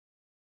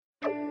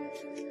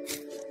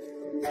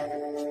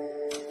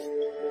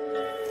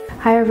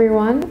Hi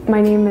everyone, my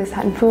name is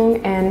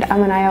Phường and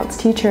I'm an IELTS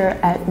teacher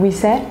at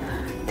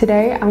WESET.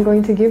 Today I'm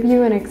going to give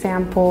you an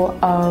example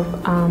of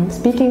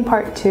speaking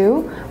part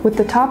 2 with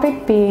the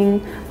topic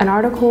being an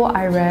article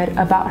I read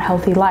about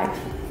healthy life.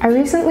 I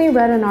recently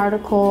read an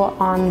article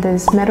on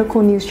these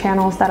medical news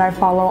channels that I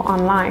follow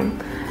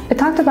online. It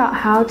talked about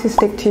how to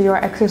stick to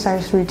your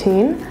exercise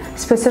routine.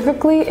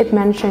 Specifically, it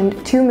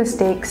mentioned 2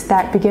 mistakes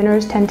that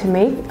beginners tend to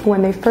make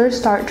when they first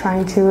start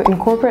trying to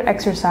incorporate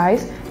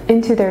exercise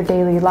into their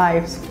daily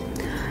lives.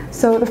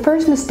 So the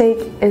first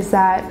mistake is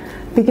that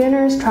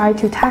beginners try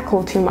to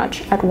tackle too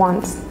much at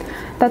once.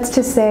 That's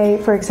to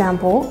say, for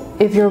example,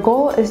 if your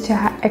goal is to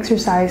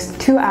exercise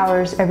 2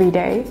 hours every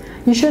day,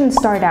 you shouldn't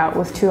start out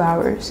with 2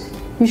 hours.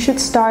 You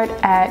should start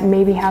at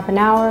maybe half an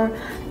hour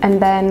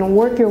and then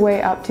work your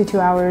way up to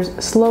 2 hours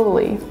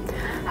slowly.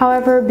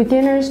 However,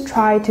 beginners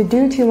try to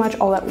do too much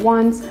all at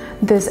once.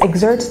 This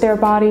exerts their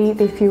body,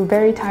 they feel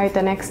very tired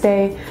the next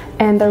day,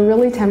 and they're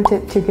really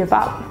tempted to give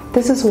up.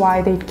 This is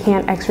why they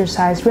can't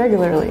exercise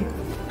regularly.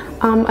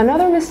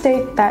 Another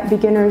mistake that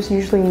beginners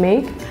usually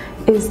make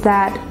is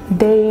that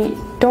they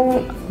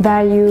don't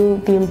value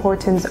the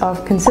importance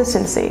of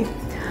consistency.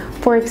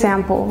 For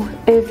example,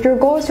 if your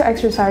goal is to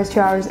exercise 2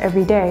 hours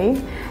every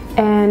day,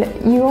 and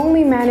you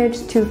only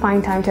manage to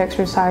find time to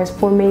exercise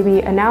for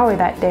maybe an hour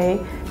that day,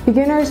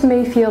 beginners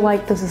may feel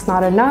like this is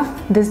not enough,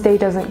 this day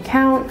doesn't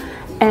count,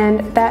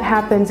 and that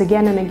happens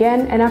again and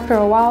again, and after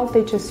a while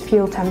they just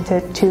feel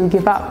tempted to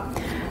give up.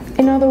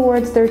 In other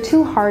words, they're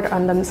too hard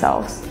on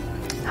themselves.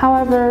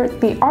 However,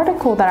 the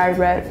article that I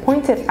read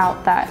pointed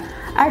out that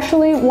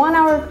actually 1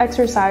 hour of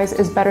exercise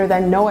is better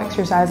than no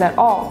exercise at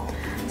all.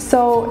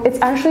 So it's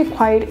actually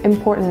quite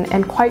important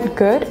and quite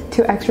good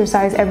to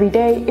exercise every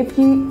day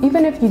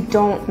even if you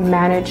don't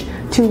manage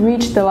to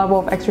reach the level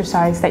of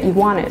exercise that you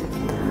wanted.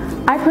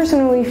 I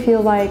personally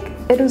feel like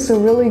it is a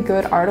really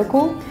good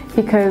article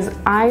because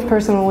I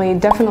personally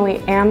definitely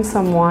am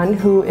someone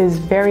who is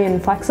very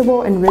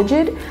inflexible and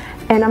rigid,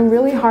 and I'm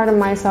really hard on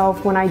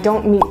myself when I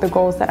don't meet the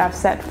goals that I've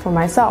set for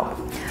myself.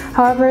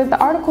 However, the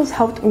articles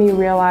helped me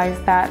realize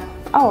that,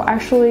 oh,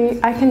 actually,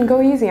 I can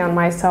go easy on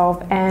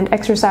myself and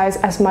exercise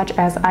as much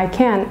as I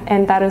can,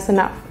 and that is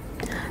enough.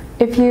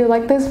 If you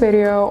like this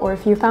video or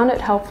if you found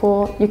it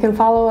helpful, you can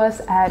follow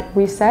us at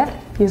WESET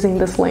using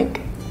this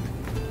link.